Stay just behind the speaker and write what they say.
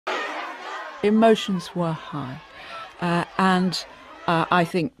Emotions were high. And I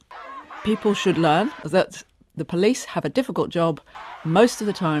think people should learn that the police have a difficult job. Most of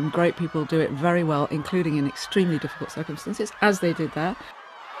the time, great people do it very well, including in extremely difficult circumstances, as they did there.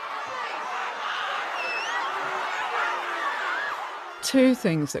 Two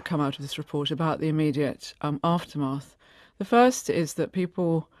things that come out of this report about the immediate aftermath. The first is that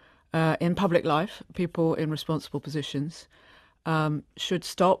people in public life, people in responsible positions, should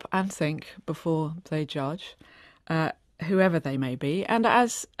stop and think before they judge, whoever they may be. And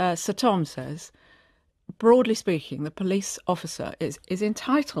as Sir Tom says, broadly speaking, the police officer is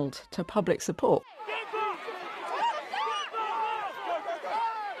entitled to public support.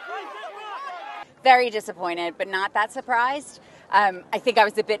 Very disappointed, but not that surprised. I think I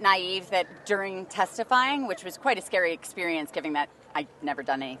was a bit naive that during testifying, which was quite a scary experience given that I'd never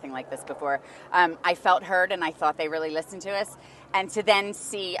done anything like this before, I felt heard and I thought they really listened to us. And to then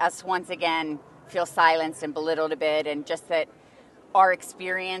see us once again feel silenced and belittled a bit, and just that our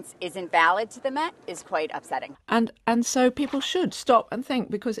experience isn't valid to the Met, is quite upsetting. And so people should stop and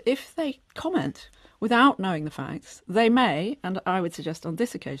think, because if they comment without knowing the facts, they may, and I would suggest on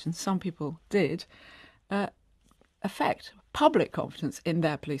this occasion some people did, affect public confidence in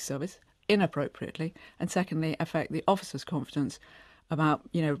their police service inappropriately, and secondly affect the officer's confidence about,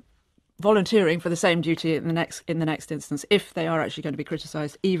 volunteering for the same duty in the next instance, if they are actually going to be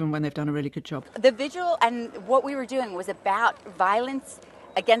criticised, even when they've done a really good job. The vigil and what we were doing was about violence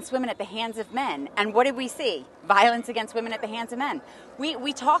against women at the hands of men. And what did we see? Violence against women at the hands of men.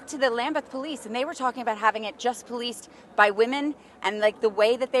 We talked to the Lambeth police, and they were talking about having it just policed by women, and like the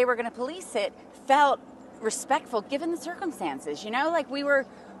way that they were going to police it felt respectful given the circumstances. We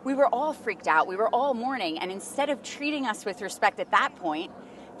were all freaked out. We were all mourning, and instead of treating us with respect at that point,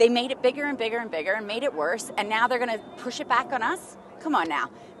 they made it bigger and bigger and bigger and made it worse, and now they're going to push it back on us? Come on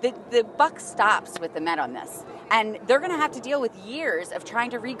now. The buck stops with the Met on this, and they're going to have to deal with years of trying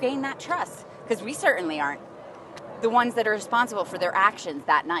to regain that trust, because we certainly aren't the ones that are responsible for their actions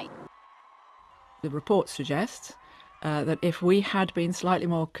that night. The report suggests that if we had been slightly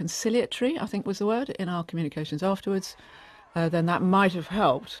more conciliatory, I think was the word, in our communications afterwards, then that might have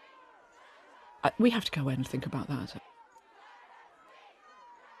helped. We have to go away and think about that.